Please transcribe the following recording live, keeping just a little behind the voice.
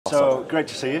So great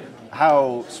to see you.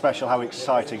 How special, how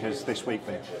exciting has this week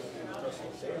been?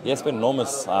 Yeah, it's been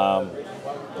enormous.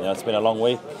 It's been a long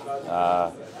week.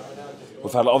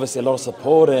 We've had obviously a lot of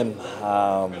support, and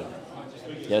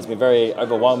it's been very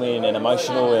overwhelming and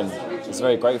emotional, and it's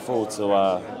very grateful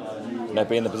to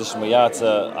be in the position we are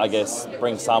to, I guess,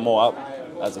 bring Samoa up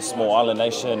as a small island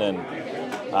nation, and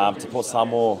to put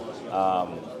Samoa,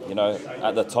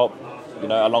 at the top,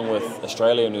 along with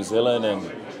Australia and New Zealand,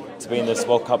 and to be in this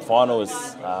World Cup final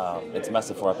it's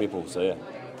massive for our people. So yeah.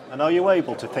 And are you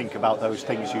able to think about those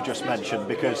things you just mentioned?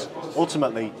 Because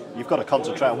ultimately you've got to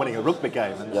concentrate on winning a rugby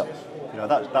game, and yep.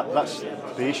 That's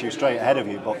the issue straight ahead of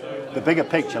you. But the bigger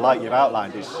picture, like you've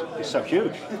outlined, is so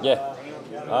huge. Yeah,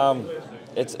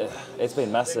 it's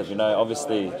been massive.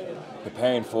 Obviously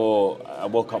preparing for a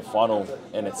World Cup final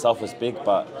in itself is big,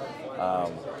 but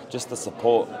just the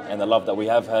support and the love that we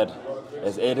have had,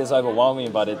 it is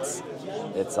overwhelming. But it's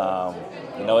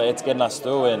getting us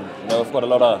through, and we've got a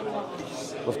lot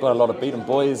of beaten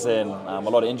boys and a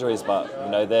lot of injuries, but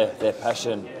their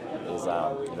passion is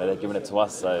they're giving it to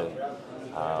us. So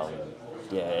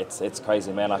it's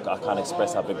crazy, man. I can't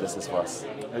express how big this is for us.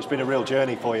 It's been a real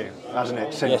journey for you, hasn't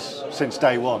it? Since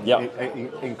day one.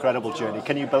 Yep. Incredible journey.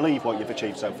 Can you believe what you've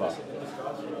achieved so far?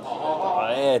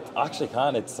 I actually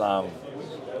can't. It's I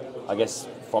guess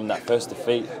from that first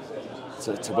defeat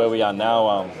to where we are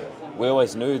now, we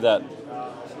always knew that,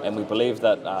 and we believed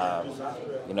that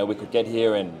we could get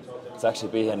here, and to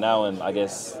actually be here now, and I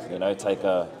guess take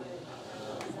a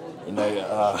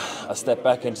step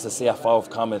back and just to see how far we've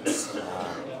come.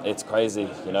 It's crazy.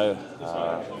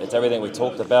 It's everything we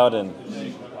talked about, and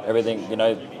everything.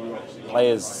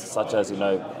 Players such as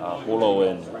Holo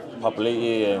and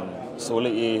Papali'i and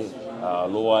Suli'i,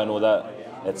 Lua and all that.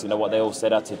 It's what they all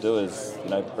set out to do is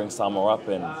bring Samoa up,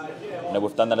 and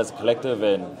we've done that as a collective,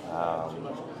 and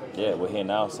we're here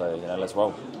now. So let's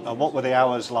roll. And what were the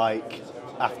hours like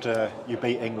after you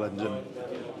beat England and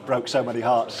broke so many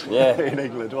hearts in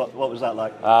England? What was that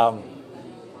like? What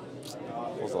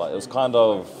was it like? It was kind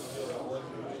of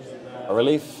a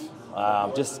relief,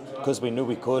 just because we knew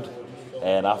we could,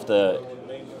 and after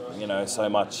so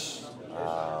much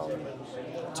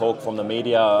talk from the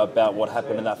media about what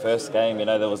happened in that first game,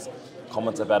 there was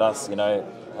comments about us,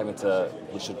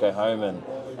 we should go home and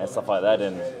stuff like that,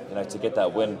 and to get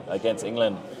that win against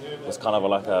England was kind of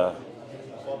like a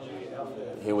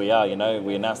here we are.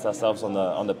 We announced ourselves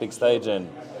on the big stage, and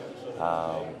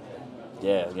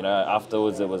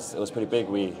afterwards it was pretty big.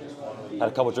 We had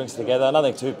a couple of drinks together,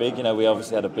 nothing too big. We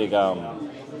obviously had a big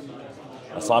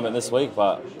assignment this week,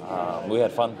 but we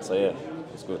had fun. So yeah,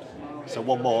 it was good. So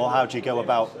one more. How do you go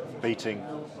about beating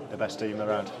the best team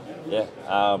around? Yeah.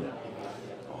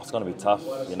 It's going to be tough.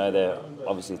 They're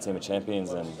obviously a team of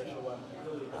champions, and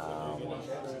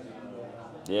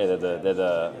they're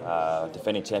the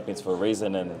defending champions for a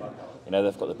reason, and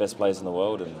they've got the best players in the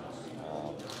world, and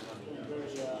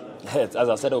as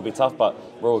I said, it'll be tough, but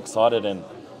we're all excited, and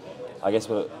I guess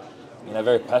we're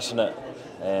very passionate,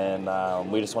 and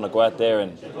we just want to go out there,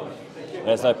 and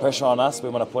there's no pressure on us. We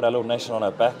want to put our little nation on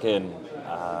our back, and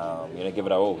give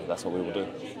it our all. That's what we will do.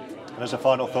 And as a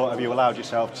final thought, have you allowed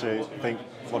yourself to think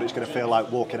what it's going to feel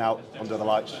like walking out under the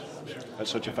lights at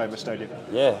such a famous stadium?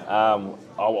 Yeah,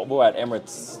 we were at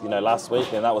Emirates, last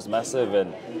week, and that was massive.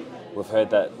 And we've heard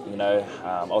that,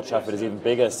 Old Trafford is even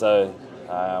bigger. So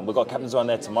we've got captains on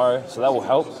there tomorrow, so that will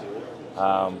help.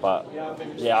 But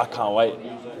yeah, I can't wait.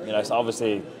 So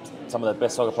obviously some of the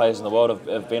best soccer players in the world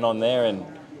have been on there, and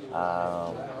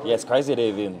it's crazy to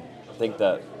even think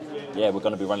that we're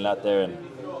going to be running out there, and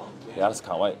I just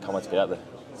can't wait to get out there.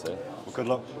 So well, good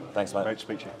luck. Thanks, mate. Great to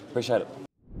speak to you. Appreciate it.